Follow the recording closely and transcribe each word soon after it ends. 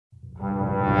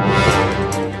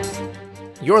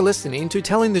You're listening to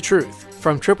Telling the Truth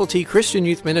from Triple T Christian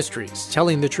Youth Ministries,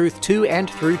 telling the truth to and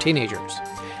through teenagers.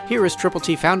 Here is Triple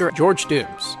T founder George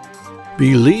Dooms.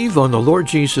 Believe on the Lord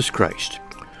Jesus Christ,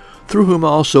 through whom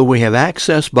also we have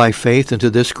access by faith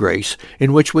into this grace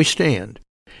in which we stand,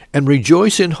 and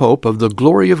rejoice in hope of the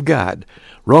glory of God.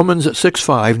 Romans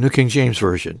 6:5, New King James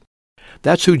Version.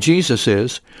 That's who Jesus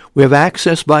is. We have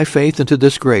access by faith into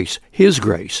this grace, His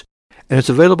grace, and it's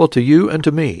available to you and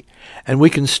to me. And we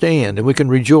can stand and we can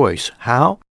rejoice.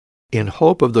 How? In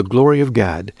hope of the glory of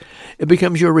God. It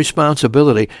becomes your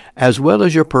responsibility as well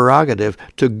as your prerogative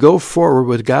to go forward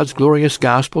with God's glorious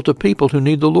gospel to people who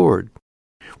need the Lord.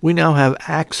 We now have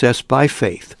access by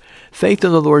faith. Faith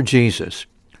in the Lord Jesus.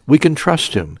 We can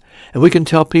trust Him, and we can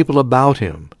tell people about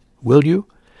Him. Will you?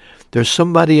 There's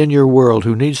somebody in your world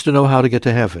who needs to know how to get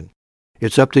to heaven.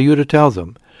 It's up to you to tell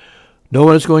them. No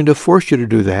one is going to force you to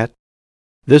do that.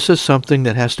 This is something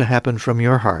that has to happen from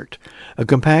your heart, a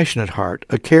compassionate heart,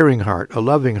 a caring heart, a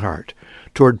loving heart,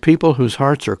 toward people whose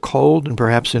hearts are cold and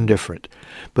perhaps indifferent.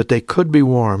 But they could be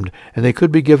warmed, and they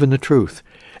could be given the truth.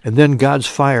 And then God's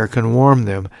fire can warm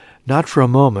them, not for a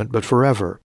moment, but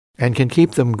forever, and can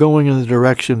keep them going in the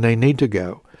direction they need to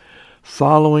go,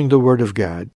 following the Word of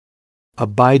God,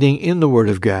 abiding in the Word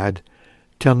of God,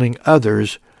 telling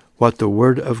others what the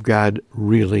Word of God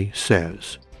really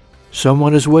says.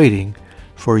 Someone is waiting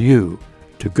for you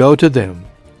to go to them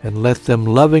and let them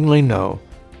lovingly know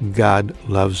God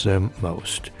loves them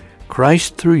most.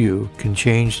 Christ through you can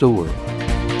change the world.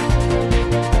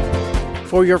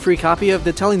 For your free copy of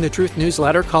the Telling the Truth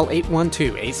newsletter, call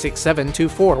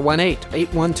 812-867-2418,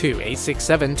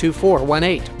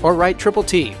 812-867-2418, or write Triple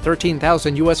T,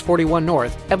 13,000 U.S. 41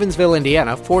 North, Evansville,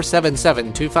 Indiana,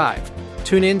 47725.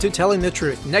 Tune in to Telling the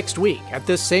Truth next week at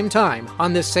this same time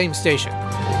on this same station.